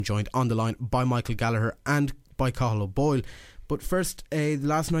Joined on the line by Michael Gallagher and by Cathal O'Boyle. But first,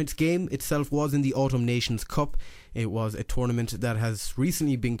 last night's game itself was in the Autumn Nations Cup. It was a tournament that has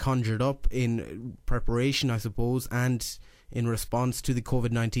recently been conjured up in preparation, I suppose, and in response to the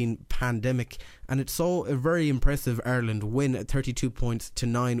COVID-19 pandemic, and it saw a very impressive Ireland win at 32 points to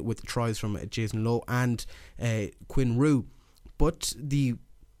 9 with tries from Jason Lowe and Quinn Rue. But the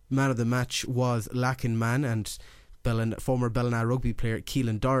man of the match was Lachlan Mann, and former Ballina rugby player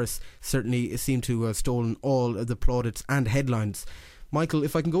Keelan Doris certainly seemed to have stolen all of the plaudits and headlines. Michael,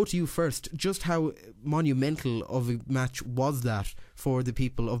 if I can go to you first, just how monumental of a match was that for the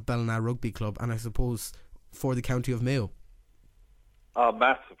people of Ballina Rugby Club, and I suppose for the county of Mayo?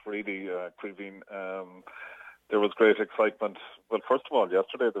 Massive, really, Creeveen. There was great excitement. Well, first of all,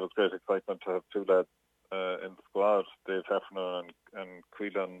 yesterday there was great excitement to have two lads in the squad, Dave Heffernan and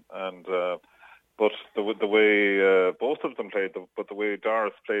Quillan, and but the way both of them played, but the way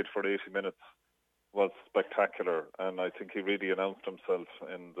Doris played for 80 minutes was spectacular, and I think he really announced himself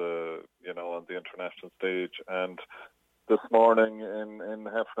in on the international stage. And this morning in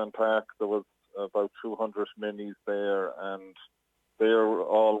Heffernan Park there was about 200 minis there, and they're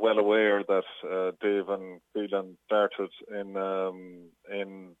all well aware that Dave and Phelan started in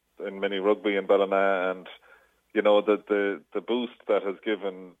mini rugby in Ballina, and the boost that has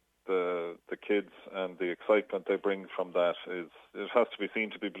given the kids and the excitement they bring from that it has to be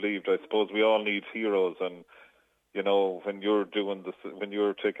seen to be believed. I suppose we all need heroes, and when you're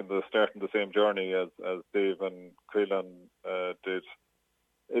starting the same journey as Dave and Creelan did,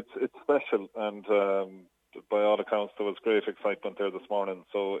 it's special, and by all accounts there was great excitement there this morning,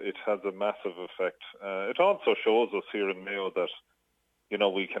 so it has a massive effect. It also shows us here in Mayo that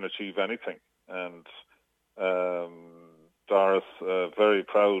we can achieve anything, and Doris, very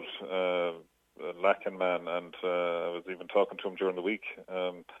proud Lachlan man, and I was even talking to him during the week,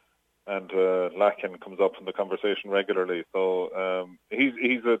 and Lachlan comes up in the conversation regularly, so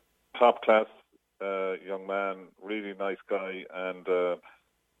he's a top class young man, really nice guy, and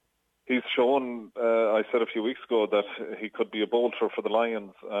he's shown, I said a few weeks ago, that he could be a bolter for the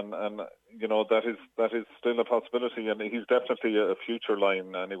Lions, and that is still a possibility, and he's definitely a future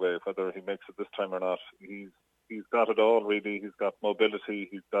Lion anyway, whether he makes it this time or not. He's got it all, really. He's got mobility,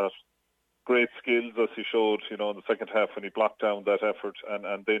 he's got great skills, as he showed, in the second half when he blocked down that effort,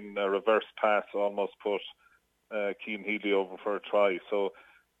 and then a reverse pass almost put Cian Healy over for a try. So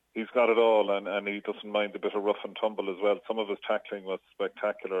he's got it all, and he doesn't mind a bit of rough and tumble as well. Some of his tackling was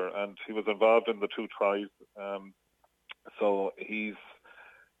spectacular, and he was involved in the 2 tries. So he's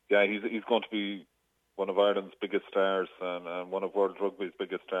going to be one of Ireland's biggest stars and one of World Rugby's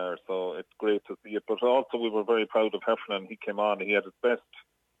biggest stars. So it's great to see it. But also we were very proud of Heffernan. He came on. He had his best.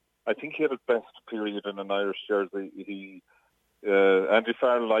 I think he had his best period in an Irish jersey. Andy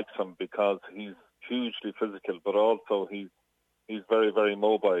Farrell likes him because he's hugely physical, but also he's very, very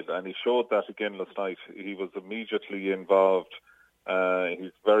mobile, and he showed that again last night. He was immediately involved.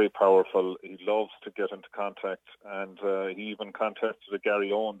 He's very powerful. He loves to get into contact, and he even contested a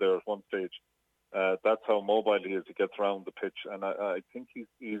Gary Owen there at one stage. That's how mobile he is. He gets around the pitch, and I think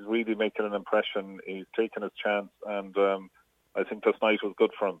he's really making an impression. He's taken his chance, and I think this night was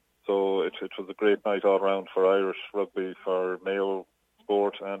good for him. So it was a great night all round for Irish rugby, for Mayo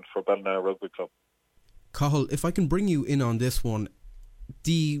Sport, and for Ballina Rugby Club. Cathal, if I can bring you in on this one,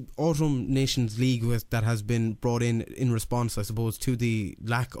 the Autumn Nations League that has been brought in response, I suppose, to the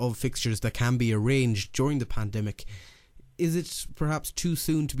lack of fixtures that can be arranged during the pandemic, is it perhaps too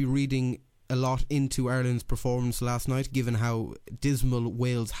soon to be reading a lot into Ireland's performance last night, given how dismal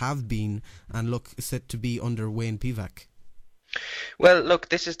Wales have been and look set to be under Wayne Pivac? Well, look,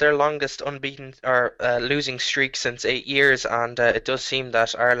 this is their longest unbeaten or losing streak since 8 years, and it does seem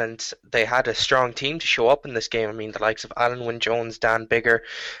that Ireland, they had a strong team to show up in this game. I mean, the likes of Alan Wynne-Jones, Dan Biggar,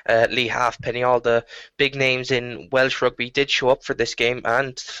 Lee Halfpenny, all the big names in Welsh rugby did show up for this game,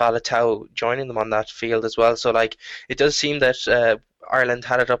 and Faletau joining them on that field as well. So, it does seem that Ireland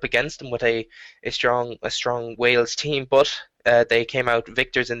had it up against them with a strong Wales team, but they came out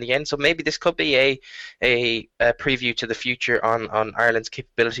victors in the end. So maybe this could be a preview to the future on Ireland's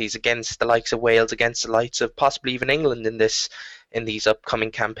capabilities against the likes of Wales, against the likes of possibly even England in these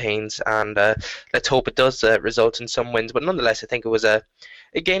upcoming campaigns. And let's hope it does result in some wins. But nonetheless, I think it was a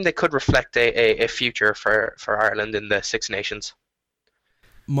game that could reflect a future for Ireland in the Six Nations.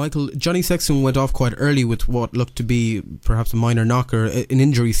 Michael, Johnny Sexton went off quite early with what looked to be perhaps a minor knocker, an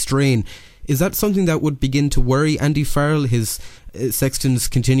injury strain. Is that something that would begin to worry Andy Farrell, his Sexton's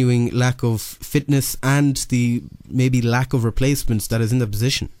continuing lack of fitness and the maybe lack of replacements that is in the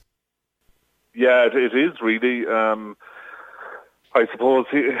position? Yeah, it is really. I suppose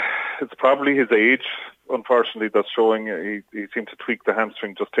it's probably his age, unfortunately, that's showing. He seemed to tweak the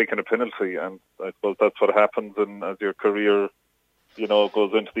hamstring just taking a penalty, and I suppose that's what happens. And as your career,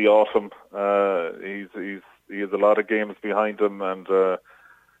 goes into the autumn, he has a lot of games behind him, and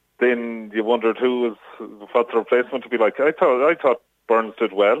then you wondered what's the replacement to be like. I thought Burns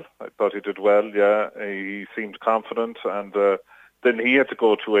did well. I thought he did well. Yeah, he seemed confident, and then he had to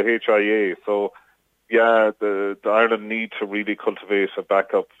go to a HIA. So. Yeah, the Ireland need to really cultivate a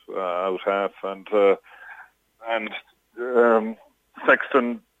backup out half, and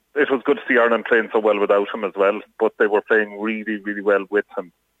Sexton. It was good to see Ireland playing so well without him as well, but they were playing really, really well with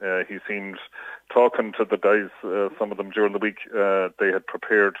him. He seemed, talking to the guys, some of them during the week, they had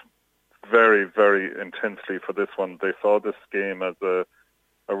prepared very, very intensely for this one. They saw this game as a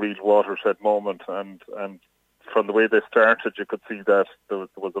real watershed moment, and from the way they started, you could see that there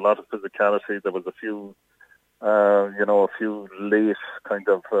was a lot of physicality. There was a few late kind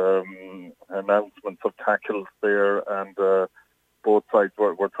of announcements of tackles there, and both sides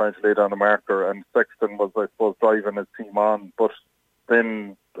were trying to lay down a marker. And Sexton was, I suppose, driving his team on. But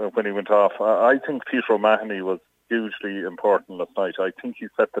then when he went off, I think Peter O'Mahony was hugely important last night. I think he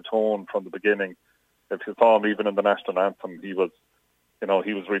set the tone from the beginning. If you saw him even in the national anthem, he was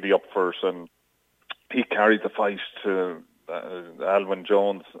really up for it, and he carried the fight to Alwyn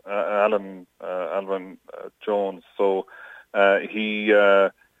Jones. So he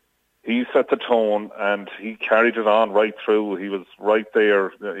set the tone, and he carried it on right through. He was right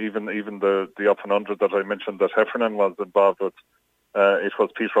there. Even the up and under that I mentioned that Heffernan was involved with. It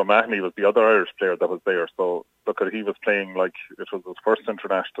was Peter O'Mahony was the other Irish player that was there. So look, he was playing like it was his first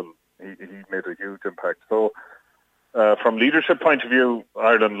international. He made a huge impact. So. From leadership point of view,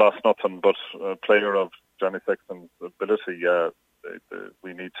 Ireland lost nothing but a player of Johnny Sexton's ability.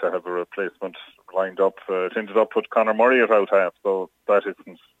 We need to have a replacement lined up. It ended up with Conor Murray at out half, so that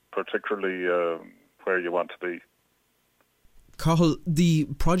isn't particularly where you want to be. Cathal, the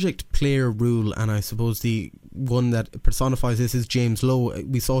project player rule, and I suppose the one that personifies this is James Lowe.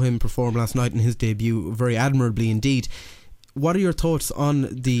 We saw him perform last night in his debut very admirably indeed. What are your thoughts on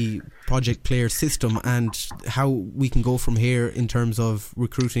the project player system and how we can go from here in terms of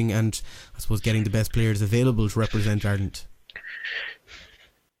recruiting and, I suppose, getting the best players available to represent Ireland?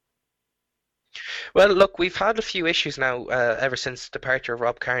 Well, look, we've had a few issues now ever since the departure of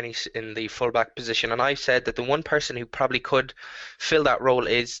Rob Kearney in the fullback position, and I've said that the one person who probably could fill that role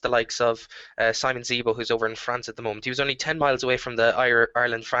is the likes of Simon Zebo, who's over in France at the moment. He was only 10 miles away from the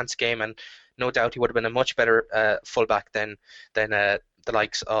Ireland-France game, and no doubt he would have been a much better fullback than the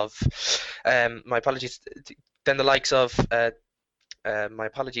likes of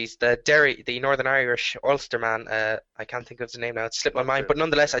the Northern Irish Ulster man. I can't think of his name now; it's slipped my mind. But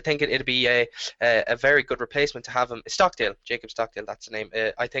nonetheless, I think it'd be a very good replacement to have him. Jacob Stockdale, that's the name.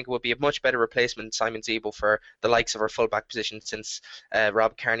 I think it would be a much better replacement, Simon Zebo, for the likes of our fullback position since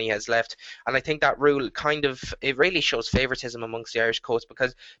Rob Kearney has left. And I think that rule it really shows favouritism amongst the Irish coach,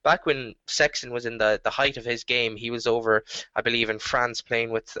 because back when Sexton was in the height of his game, he was over, I believe, in France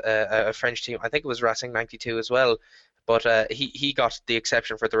playing with a French team. I think it was Racing 92 as well. But he got the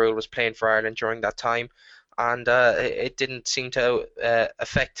exception for the rule, was playing for Ireland during that time, and it didn't seem to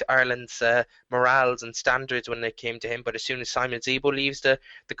affect Ireland's morals and standards when it came to him. But as soon as Simon Zebo leaves the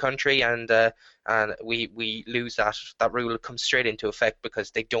country and we lose that rule comes straight into effect,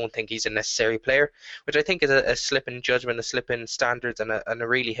 because they don't think he's a necessary player, which I think is a slip in judgment, a slip in standards, and a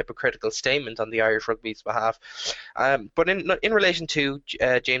really hypocritical statement on the Irish rugby's behalf. But in relation to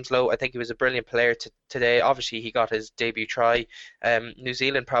James Lowe, I think he was a brilliant player today. Obviously, he got his debut try. New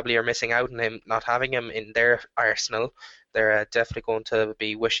Zealand probably are missing out on him, not having him in their arsenal. They're definitely going to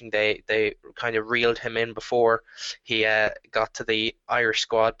be wishing they kind of reeled him in before he got to the Irish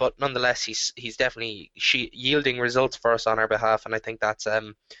squad. But nonetheless, he's definitely yielding results for us on our behalf, and I think that's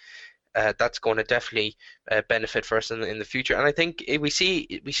going to definitely benefit for us in the future. And I think we see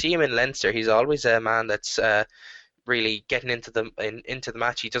him in Leinster. He's always a man that's really getting into the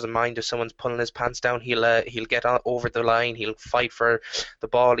match. He doesn't mind if someone's pulling his pants down. He'll get over the line. He'll fight for the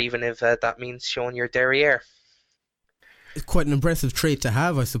ball, even if that means showing your derriere. It's quite an impressive trait to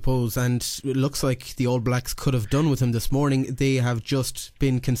have, I suppose, and it looks like the All Blacks could have done with him this morning. They have just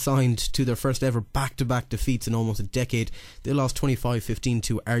been consigned to their first ever back-to-back defeats in almost a decade. They lost 25-15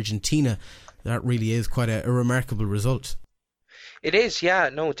 to Argentina. That really is quite a remarkable result. It is, yeah,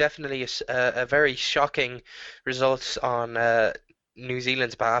 no, definitely a very shocking result on New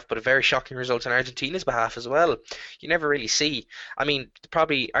Zealand's behalf, but a very shocking result on Argentina's behalf as well. You never really see. I mean,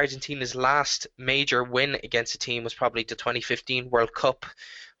 probably Argentina's last major win against a team was probably the 2015 World Cup,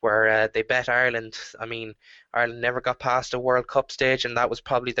 where they bet Ireland. I mean, Ireland never got past a World Cup stage, and that was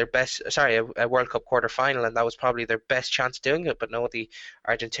probably their best. Sorry, a World Cup quarter final, and that was probably their best chance doing it. But no, the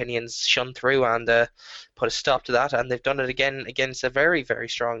Argentinians shone through and put a stop to that, and they've done it again against a very, very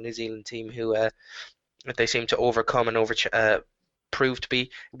strong New Zealand team who they seem to overcome and prove to be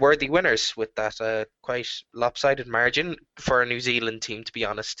worthy winners with that quite lopsided margin for a New Zealand team, to be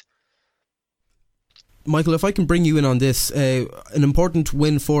honest. Michael, if I can bring you in on this, an important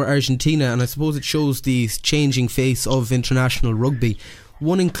win for Argentina, and I suppose it shows the changing face of international rugby.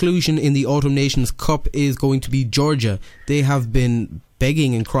 One inclusion in the Autumn Nations Cup is going to be Georgia. They have been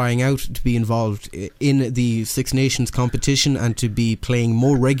begging and crying out to be involved in the Six Nations competition and to be playing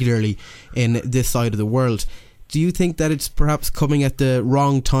more regularly in this side of the world. Do you think that it's perhaps coming at the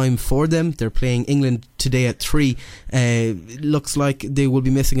wrong time for them? They're playing England today at 3. It looks like they will be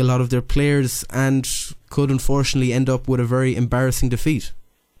missing a lot of their players and could unfortunately end up with a very embarrassing defeat.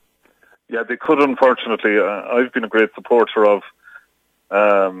 Yeah, they could, unfortunately. I've been a great supporter of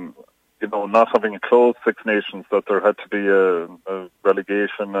not having a closed Six Nations, that there had to be a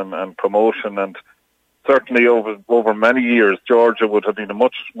relegation and promotion, and certainly over many years Georgia would have been a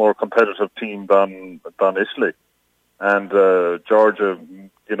much more competitive team than Italy. And Georgia,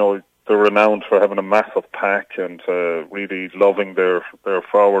 they're renowned for having a massive pack and really loving their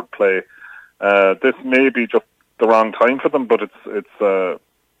forward play. This may be just the wrong time for them, but it's that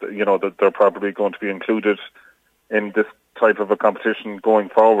they're probably going to be included in this type of a competition going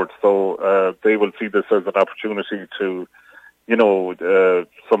forward. So they will see this as an opportunity to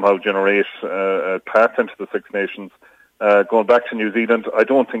somehow generate a path into the Six Nations. Going back to New Zealand, I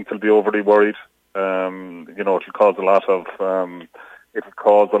don't think they'll be overly worried. It'll cause a lot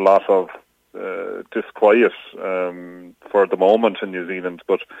of disquiet for the moment in New Zealand,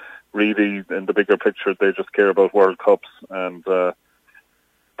 but really in the bigger picture they just care about World Cups, and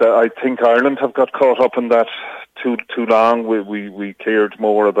I think Ireland have got caught up in that too long. We cared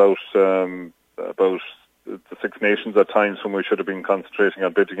more about the Six Nations at times when we should have been concentrating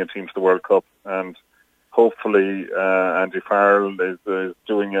on bidding a team to the World Cup, and hopefully Andy Farrell is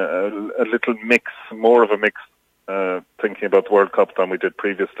doing a little mix, more of a mix, thinking about the World Cup than we did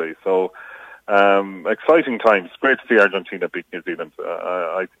previously. So exciting times. Great to see Argentina beat New Zealand.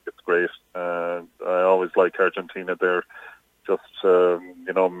 I think it's great. I always like Argentina. They're just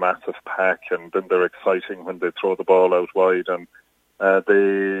massive pack, and then they're exciting when they throw the ball out wide, and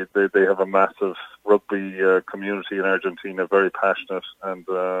they have a massive rugby community in Argentina, very passionate, and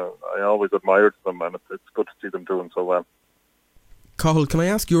I always admired them, and it's good to see them doing so well. Cathal, can I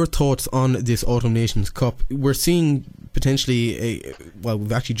ask your thoughts on this Autumn Nations Cup? We're seeing potentially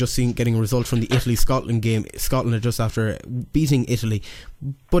we've actually just seen getting a result from the Italy-Scotland game. Scotland are just after beating Italy.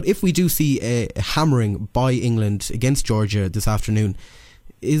 But if we do see a hammering by England against Georgia this afternoon,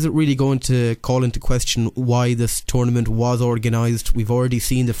 is it really going to call into question why this tournament was organised? We've already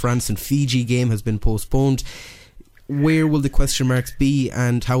seen the France and Fiji game has been postponed. Where will the question marks be,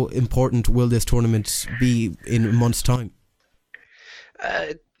 and how important will this tournament be in a month's time?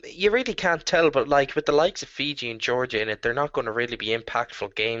 You really can't tell, but with the likes of Fiji and Georgia in it, they're not going to really be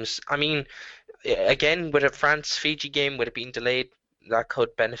impactful games. I mean, again, with a France-Fiji game, with it being delayed, that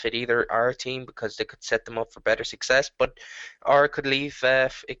could benefit either our team because they could set them up for better success, or it could leave.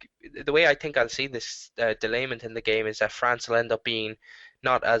 The way I think I'll see this delayment in the game is that France will end up being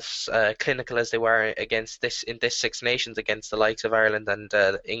not as clinical as they were in this Six Nations against the likes of Ireland and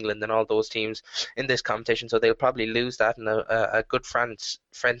England and all those teams in this competition. So they'll probably lose that, and a good French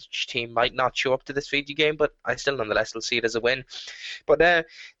team might not show up to this Fiji game, but I still nonetheless will see it as a win. But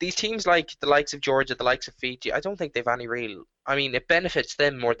these teams like the likes of Georgia, the likes of Fiji, I don't think they've any real. I mean, it benefits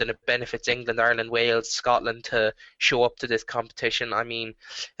them more than it benefits England, Ireland, Wales, Scotland to show up to this competition. I mean,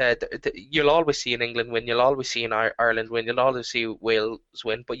 you'll always see an England win, you'll always see an Ireland win, you'll always see Wales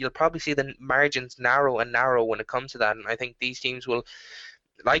win, but you'll probably see the margins narrow and narrow when it comes to that. And I think these teams will,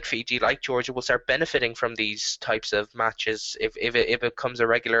 like Fiji, like Georgia, will start benefiting from these types of matches if it becomes a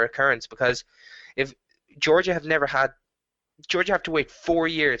regular occurrence. Because if Georgia have to wait 4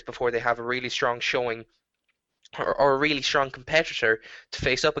 years before they have a really strong showing or a really strong competitor to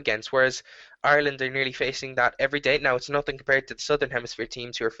face up against, whereas Ireland are nearly facing that every day. Now, it's nothing compared to the Southern Hemisphere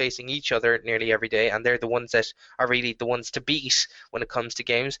teams who are facing each other nearly every day, and they're the ones that are really the ones to beat when it comes to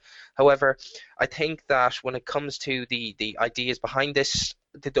games. However, I think that when it comes to the ideas behind this,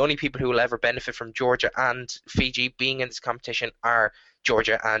 the only people who will ever benefit from Georgia and Fiji being in this competition are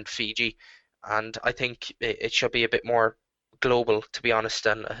Georgia and Fiji, and I think it should be a bit more global, to be honest,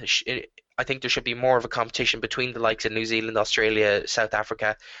 and I think there should be more of a competition between the likes of New Zealand, Australia, South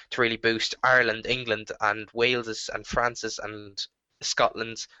Africa to really boost Ireland, England, and Wales's and France's and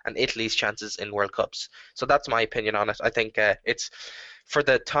Scotland's and Italy's chances in World Cups. So that's my opinion on it. I think it's for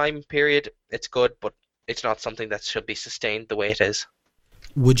the time period, it's good, but it's not something that should be sustained the way it is.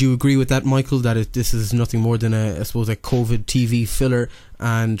 Would you agree with that, Michael, that this is nothing more than I suppose a COVID TV filler,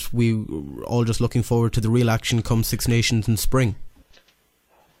 and we all just looking forward to the real action come Six Nations in spring?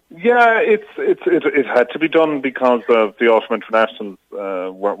 Yeah, it had to be done because of the autumn internationals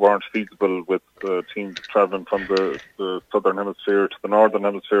weren't feasible with teams travelling from the southern hemisphere to the northern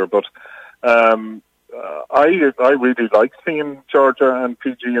hemisphere. But I really like seeing Georgia and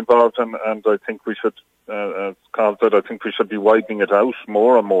Fiji involved, and I think we should, as Carl said, I think we should be widening it out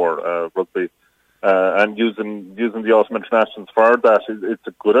more and more, rugby, and using the autumn internationals for that. It's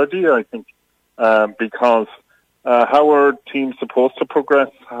a good idea, I think, because how are teams supposed to progress?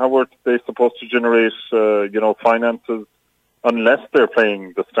 How are they supposed to generate, finances unless they're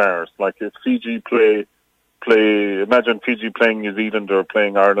playing the stars? Like if Fiji play, imagine Fiji playing New Zealand or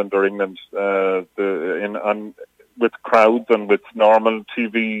playing Ireland or England, with crowds and with normal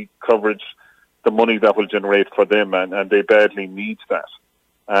TV coverage, the money that will generate for them, and they badly need that.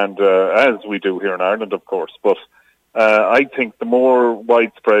 And as we do here in Ireland, of course, but I think the more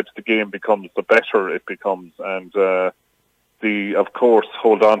widespread the game becomes, the better it becomes. And of course,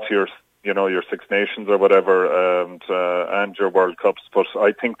 hold on to your Six Nations or whatever, and your World Cups. But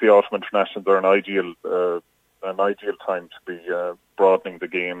I think the autumn internationals are an ideal time to be broadening the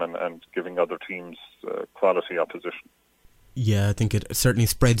game and giving other teams quality opposition. Yeah, I think it certainly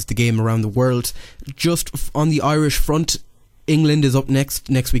spreads the game around the world. Just on the Irish front, England is up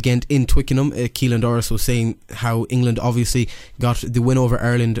next weekend in Twickenham. Keelan Doris was saying how England obviously got the win over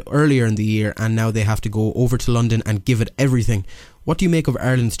Ireland earlier in the year, and now they have to go over to London and give it everything. What do you make of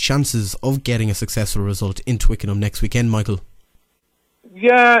Ireland's chances of getting a successful result in Twickenham next weekend, Michael?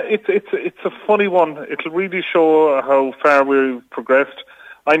 Yeah, it's a funny one. It'll really show how far we've progressed.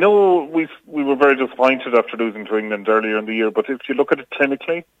 I know we were very disappointed after losing to England earlier in the year, but if you look at it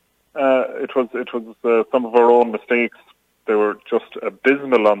clinically, it was some of our own mistakes. They were just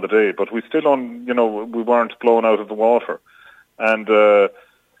abysmal on the day, but we still we weren't blown out of the water. And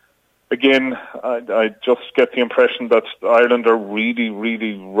again, I just get the impression that Ireland are really,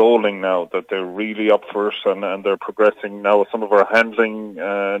 really rolling now, that they're really up for it and they're progressing now. Some of our handling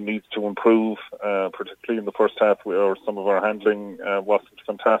needs to improve, particularly in the first half, where some of our handling wasn't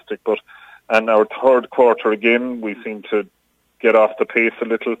fantastic. And our third quarter, again, we seem to get off the pace a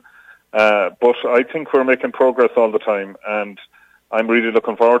little. But I think we're making progress all the time, and I'm really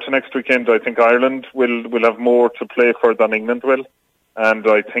looking forward to next weekend. I think Ireland will have more to play for than England will, and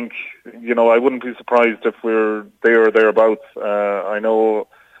I think, I wouldn't be surprised if we're there or thereabouts. I know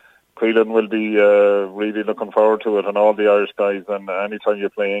Quillen will be really looking forward to it, and all the Irish guys, and anytime you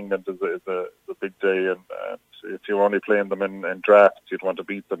play England is a big day, and if you're only playing them in drafts, you'd want to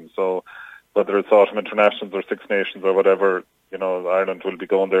beat them. So whether it's autumn internationals or Six Nations or whatever, Ireland will be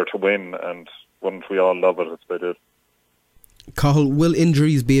going there to win, and wouldn't we all love it if they did? Cathal, will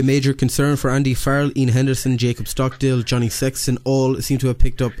injuries be a major concern for Andy Farrell, Ian Henderson, Jacob Stockdale, Johnny Sexton? All seem to have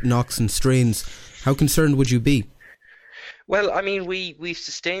picked up knocks and strains. How concerned would you be? Well, I mean, we've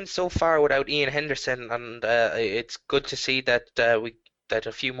sustained so far without Ian Henderson, and it's good to see that that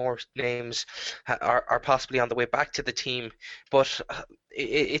a few more names are possibly on the way back to the team. But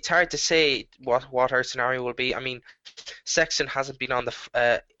it's hard to say what our scenario will be. I mean, Sexton hasn't been on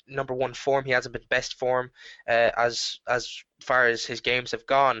the number one form. He hasn't been best form as far as his games have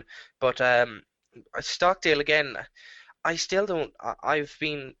gone. But Stockdale, again, I still don't. I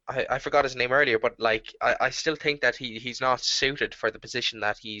forgot his name earlier, but I still think that he's not suited for the position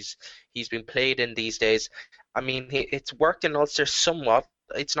that he's been played in these days. I mean, it's worked in Ulster somewhat.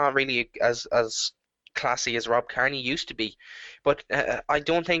 It's not really as classy as Rob Kearney used to be, but I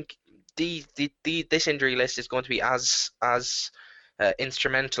don't think this injury list is going to be as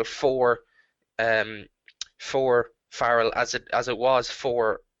instrumental for Farrell as it was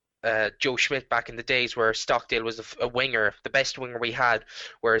for Joe Schmidt back in the days, where Stockdale was a winger, the best winger we had,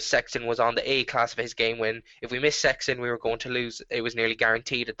 whereas Sexton was on the A class of his game. When if we missed Sexton, we were going to lose. It was nearly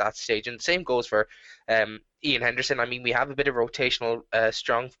guaranteed at that stage. And the same goes for Ian Henderson. I mean, we have a bit of rotational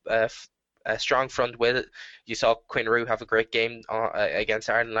strong front with it. You saw Quinn Roux have a great game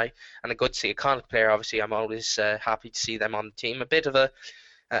against Ireland, and a good to see a Connacht player. Obviously, I'm always happy to see them on the team. A bit of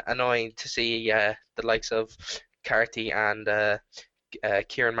annoying to see the likes of Carty and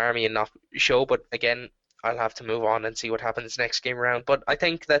Kieran Marmion not show, but again, I'll have to move on and see what happens next game round. But I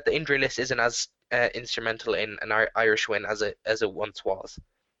think that the injury list isn't as instrumental in an Irish win as it once was.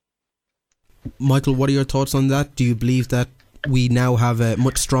 Michael, what are your thoughts on that? Do you believe that we now have a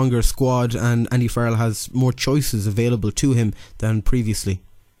much stronger squad and Andy Farrell has more choices available to him than previously?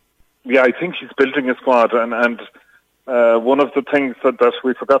 Yeah, I think he's building a squad, and one of the things that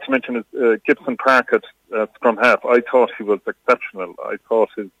we forgot to mention is Gibson Park at scrum half. I thought he was exceptional. I thought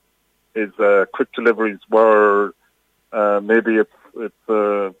his quick deliveries were maybe it's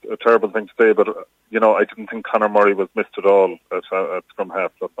a terrible thing to say, but I didn't think Conor Murray was missed at all at scrum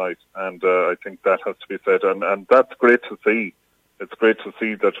half last night, and I think that has to be said, and that's great to see. It's great to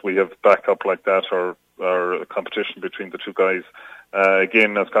see that we have backup like that, or a competition between the two guys.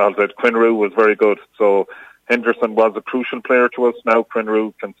 Again, as Cathal said, Quinn Roux was very good, so Henderson was a crucial player to us. Now Quinn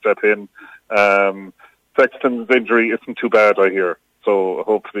Roux can step in. Sexton's injury isn't too bad, I hear, so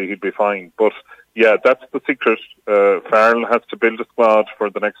hopefully he'll be fine. But yeah, that's the secret. Farrell has to build a squad for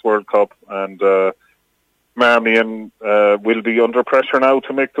the next World Cup, and Marmion will be under pressure now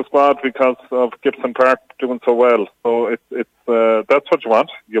to make the squad because of Gibson Park doing so well. So it's that's what you want.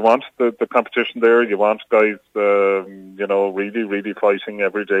 You want the competition there. You want guys, really, really fighting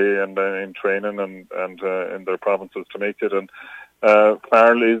every day and in training and in their provinces to make it. And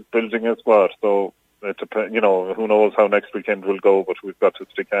Farrell is building a squad. So it depends. Who knows how next weekend will go, but we've got to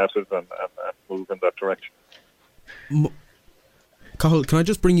stick at it and move in that direction. Cathal, can I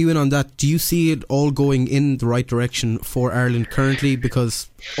just bring you in on that? Do you see it all going in the right direction for Ireland currently?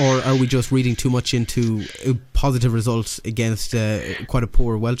 Or are we just reading too much into positive results against quite a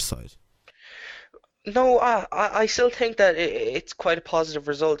poor Welsh side? No, I still think that it's quite a positive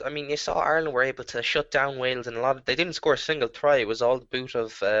result. I mean, you saw Ireland were able to shut down Wales, and they didn't score a single try. It was all the boot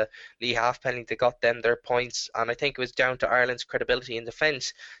of Lee Halfpenny that got them their points, and I think it was down to Ireland's credibility in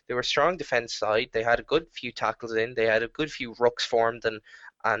defence. They were a strong defence side. They had a good few tackles in. They had a good few rucks formed,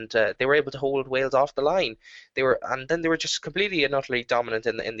 and they were able to hold Wales off the line. They were just completely and utterly dominant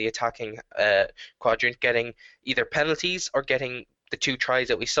in the attacking quadrant, getting either penalties or getting the 2 tries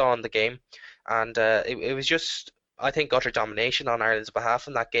that we saw in the game. And it was just, I think, utter domination on Ireland's behalf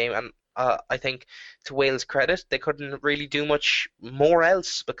in that game. And I think, to Wales' credit, they couldn't really do much more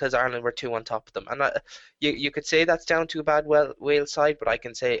else because Ireland were 2 on top of them. And you could say that's down to a bad Wales side, but I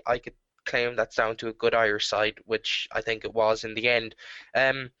could claim that's down to a good Irish side, which I think it was in the end.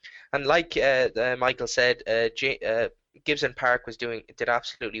 And like Michael said, Gibson Park did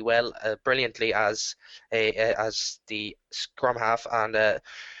absolutely well, brilliantly as the scrum half, and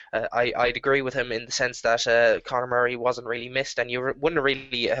I'd agree with him in the sense that Conor Murray wasn't really missed, and you wouldn't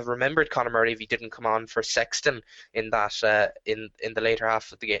really have remembered Conor Murray if he didn't come on for Sexton in that in the later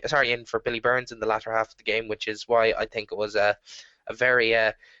half of the game. In for Billy Burns in the latter half of the game, which is why I think it was a very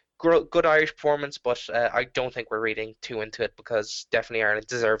good Irish performance. But I don't think we're reading too into it, because definitely Ireland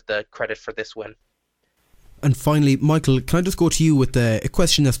deserved the credit for this win. And finally, Michael, can I just go to you with a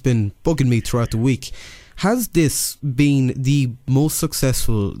question that's been bugging me throughout the week? Has this been the most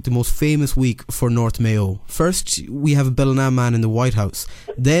successful, the most famous week for North Mayo? First, we have a Ballina man in the White House.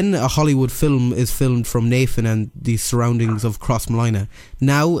 Then a Hollywood film is filmed from Navan and the surroundings of Crossmolina.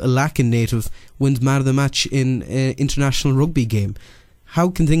 Now a Lacken native wins man of the match in an international rugby game. How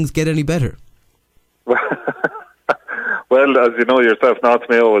can things get any better? Well, as you know yourself, North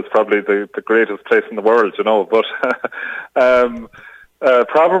Mayo is probably the greatest place in the world, but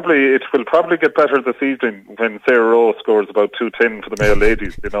it will probably get better this evening when Sarah Rowe scores about 210 for the Mayo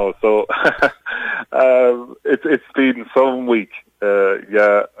ladies, So it's been some week,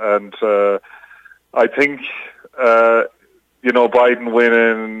 and I think Biden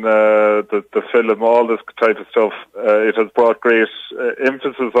winning the film, all this type of stuff, it has brought great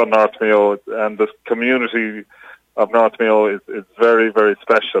emphasis on North Mayo, and the community of North Mayo is very, very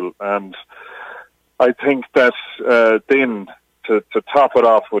special. And I think that then to top it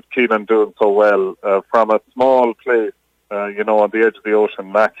off with Keelan doing so well from a small place, on the edge of the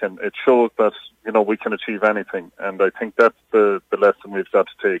ocean, Lacken, it shows that we can achieve anything. And I think that's the lesson we've got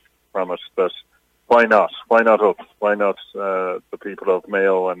to take from it. That why not us? Why not the people of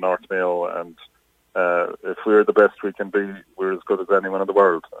Mayo and North Mayo? And if we're the best we can be, we're as good as anyone in the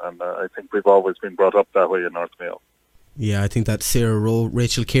world. And I think we've always been brought up that way in North Mayo. Yeah, I think that Sarah Rowe,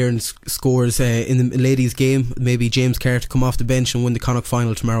 Rachel Kieran scores in the ladies' game. Maybe James Kerr to come off the bench and win the Connacht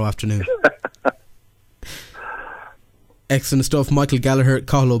final tomorrow afternoon. Excellent stuff. Michael Gallagher,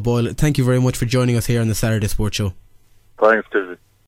 Cathal O'Boyle, thank you very much for joining us here on the Saturday Sports Show. Thanks, Steve.